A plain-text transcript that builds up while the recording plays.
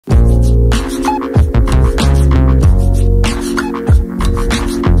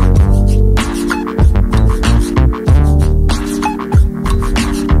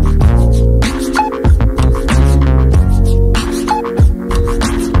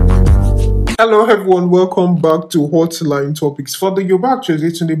Hello everyone, welcome back to Hotline Topics. For the Yoruba actors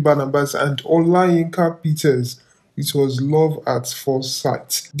Yetunde Barnabas and Olayinka Peters, it was love at first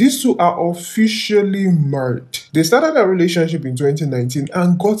sight. These two are officially married. They started their relationship in 2019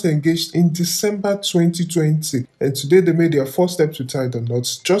 and got engaged in December 2020. And today they made their first step to tie the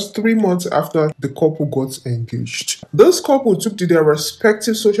knots just 3 months after the couple got engaged. This couple took to their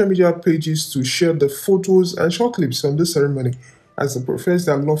respective social media pages to share the photos and short clips from the ceremony as they profess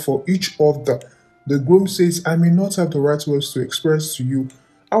their love for each other. The groom says, "I may not have the right words to express to you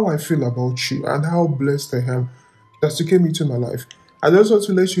how I feel about you and how blessed I am that you came into my life. I just want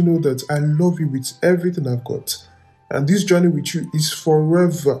to let you know that I love you with everything I've got. And this journey with you is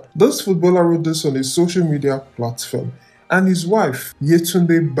forever." This footballer wrote this on his social media platform. And his wife,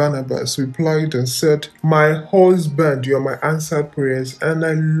 Yetunde Barnabas, replied and said, "My husband, you are my answered prayers and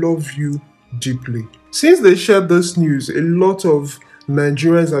I love you deeply." Since they shared this news, a lot of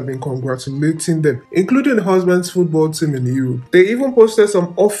Nigerians have been congratulating them, including the husband's football team in Europe. They even posted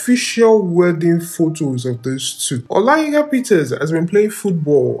some official wedding photos of those two. Olayinka Peters has been playing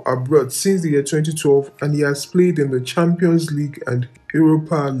football abroad since the year 2012 and he has played in the Champions League and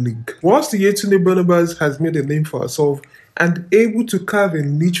Europa League. Whilst Yetunde Barnabas has made a name for herself and able to carve a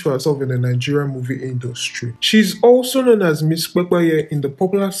niche for herself in the Nigerian movie industry. She's also known as Miss Pekpaye in the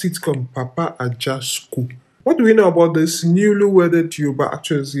popular sitcom Papa Ajasco. What do we know about this newly wedded Yoruba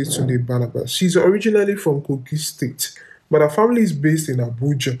actress Yetunde Barnabas? She's originally from Kogi State, but her family is based in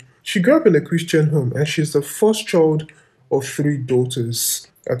Abuja. She grew up in a Christian home and she's the first child of 3 daughters.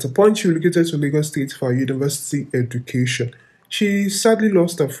 At a point, she relocated to Lagos State for her university education. She sadly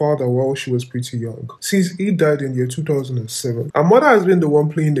lost her father while she was pretty young, since he died in the year 2007. Her mother has been the one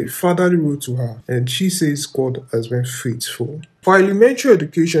playing the fatherly role to her, and she says God has been faithful. For elementary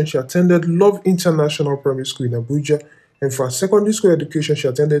education, she attended Love International Primary School in Abuja, and for her secondary school education, she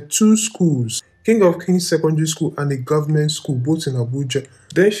attended 2 schools, King of Kings Secondary School and a government school, both in Abuja.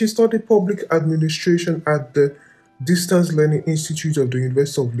 Then she studied public administration at the Distance Learning Institute of the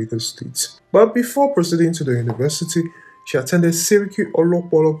University of Lagos State. But before proceeding to the university, she attended Syracuse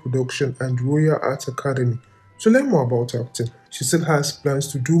Olopolo Production and Royal Art Academy. To learn more about acting, she still has plans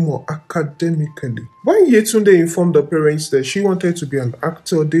to do more academically. When Yetunde informed her parents that she wanted to be an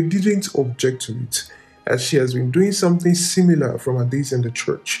actor, they didn't object to it, as she has been doing something similar from her days in the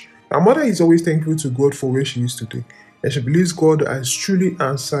church. Her mother is always thankful to God for where she is today, and she believes God has truly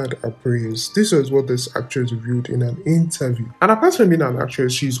answered her prayers. This was what this actress revealed in an interview. And apart from being an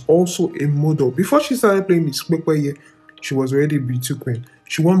actress, she is also a model. Before she started playing Miss Pekpaye, she was already a beauty queen.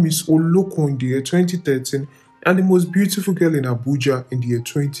 She won Miss Oloko in the year 2013 and the most beautiful girl in Abuja in the year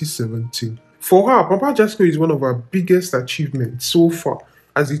 2017. For her, Papa Ajasco is one of her biggest achievements so far,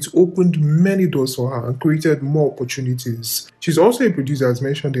 as it opened many doors for her and created more opportunities. She's also a producer, as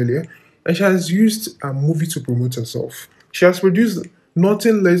mentioned earlier, and she has used a movie to promote herself. She has produced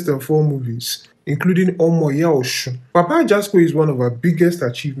nothing less than 4 movies, including Omo Yaoshu. Papa Ajasco is one of her biggest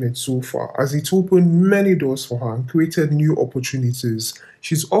achievements so far, as it opened many doors for her and created new opportunities.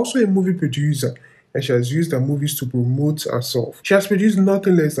 She's also a movie producer, and she has used her movies to promote herself. She has produced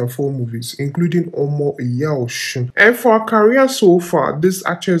nothing less than 4 movies, including Omo Yaoshu. And for her career so far, this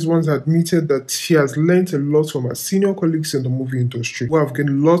actress once admitted that she has learned a lot from her senior colleagues in the movie industry, who have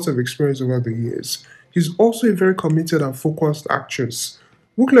gained lots of experience over the years. She's also a very committed and focused actress,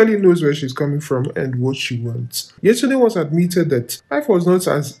 who clearly knows where she's coming from and what she wants. Yesterday once admitted that life was not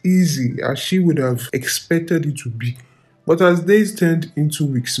as easy as she would have expected it to be. But as days turned into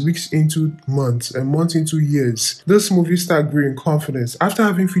weeks, weeks into months, and months into years, this movie started growing confidence after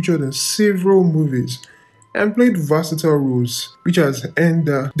having featured in several movies and played versatile roles, which has earned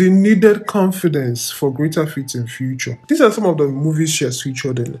her the needed confidence for greater feats in future. These are some of the movies she has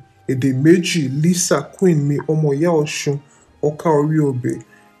featured in: Edemeji, Lisa, Queen Mi, Omo Yaoshu, Ọ̀ka Orí Ọbẹ̀,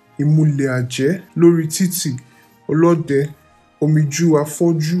 Ìmùlẹ̀ Àjẹ́, Lórí Títì, Ọlọ́dẹ, Omiju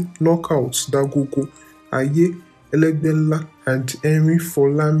Afọ́jú, Knockout, Dagogo, Ayé, Ẹlẹ́gbẹ́ Ńlá, and Henry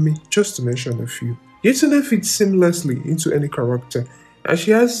Folami, just to mention a few. Yetunde fits seamlessly into any character, and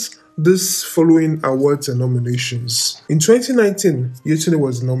she has this following awards and nominations. In 2019, Yetunde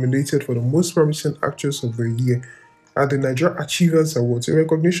was nominated for the Most Promising Actress of the Year at the Nigeria Achievers Awards in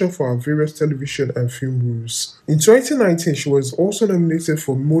recognition for her various television and film roles. In 2019, she was also nominated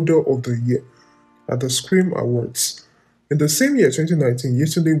for Model of the Year at the Scream Awards. In the same year, 2019,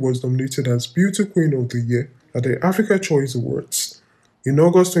 Yetunde was nominated as Beauty Queen of the Year at the Africa Choice Awards. In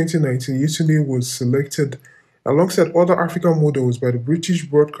August 2019, Yetunde was selected alongside other African models by the British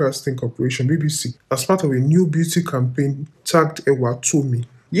Broadcasting Corporation (BBC) as part of a new beauty campaign tagged Ewa Tomi.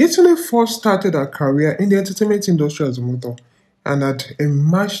 Yetunde first started her career in the entertainment industry as a model and had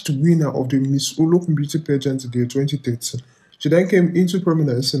emerged winner of the Miss Olokun Beauty pageant in the year 2013. She then came into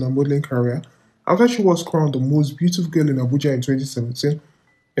prominence in her modeling career after she was crowned the most beautiful girl in Abuja in 2017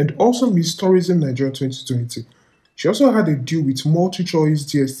 and also Miss Tourism Nigeria 2020. She also had a deal with MultiChoice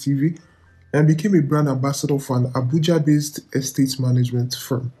DSTV and became a brand ambassador for an Abuja-based estate management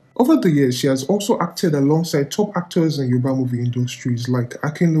firm. Over the years, she has also acted alongside top actors in Yoruba movie industries like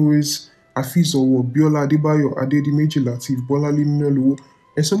Akin Lewis, Afeez Owo, Biola Adebayo, Adedimeji Lateef, Bolale Minoluwo,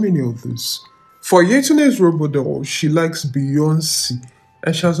 and so many others. For Yetunde's role model, she likes Beyonce,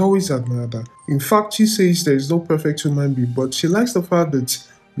 and she has always admired her. In fact, she says there is no perfect human being, but she likes the fact that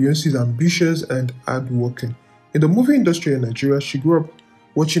Beyonce is ambitious and hardworking. In the movie industry in Nigeria, she grew up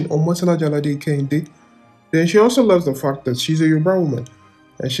watching Omotola Jalade Kehinde. Then she also loves the fact that she's a Yoruba woman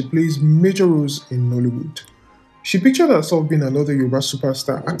and she plays major roles in Nollywood. She pictured herself being another Yoruba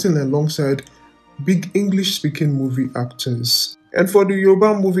superstar acting alongside big English speaking movie actors. And for the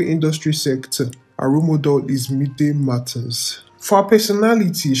Yoruba movie industry sector, her role model is Midday Matters. For her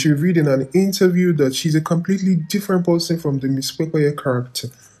personality, she revealed in an interview that she's a completely different person from the Miss Kwekwaye character.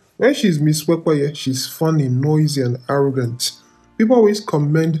 When she's Miss Kwekwaye, she's funny, noisy, and arrogant. People always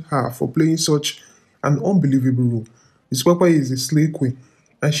commend her for playing such an unbelievable role. Miss Kwekwaye is a slay queen,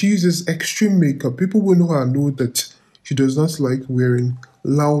 and she uses extreme makeup. People who know her know that she does not like wearing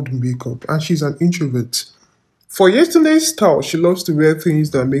loud makeup, and she's an introvert. For yesterday's style, she loves to wear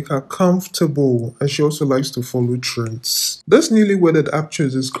things that make her comfortable, and she also likes to follow trends. This newly wedded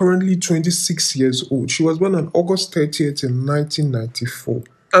actress is currently 26 years old. She was born on August 30th in 1994.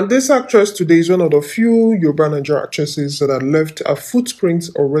 And this actress today is one of the few Yoruba Nigerian actresses that have left a footprint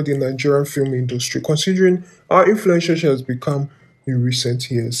already in the Nigerian film industry, considering how influential she has become in recent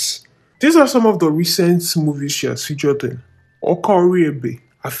years. These are some of the recent movies she has featured in: Ọkọ Orí Ebè,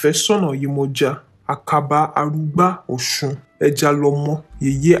 Àfẹ́sọ́nà Yemọja, Àkàbà Arúgbá Ọ̀ṣun, Ẹja Lọmọ,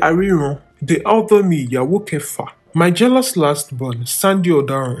 Yèyé Aríran, The Other Me, Ìyàwó Kẹfà, My Jealous Last Born, Sandy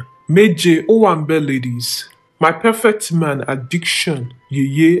Ọ̀daràn, Méje Ó Wà Ńbẹ̀ Ladies, My Perfect Man, Addiction,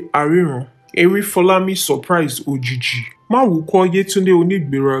 Yèyé Aríran, Erin Fọlámi Surprise Òjijì, Máwùkọ́ Yétúndé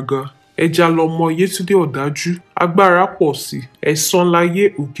Onígbéraga, Ẹja Lọmọ Yétúndé Ọ̀dájú, Agbára Pọ̀ Sí, Ẹ̀san Láyé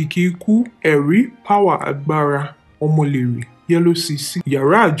Òkìkí Ikú, Ẹ̀rí Power Agbára, Ọmọlèrè, Yellow CC,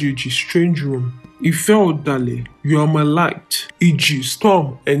 Yàrá Àjèjì Strange Room, Ìfẹ́ Ọ̀dàlẹ̀, You Are My Light, Ìjì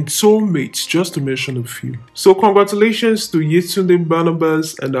Storm, and Soulmates, just to mention a few. So congratulations to Yetunde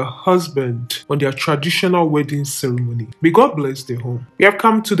Barnabas and her husband on their traditional wedding ceremony. May God bless their home. We have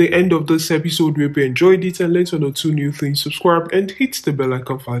come to the end of this episode. We hope you enjoyed it and learned one or two new things. Subscribe and hit the bell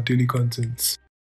icon for our daily content.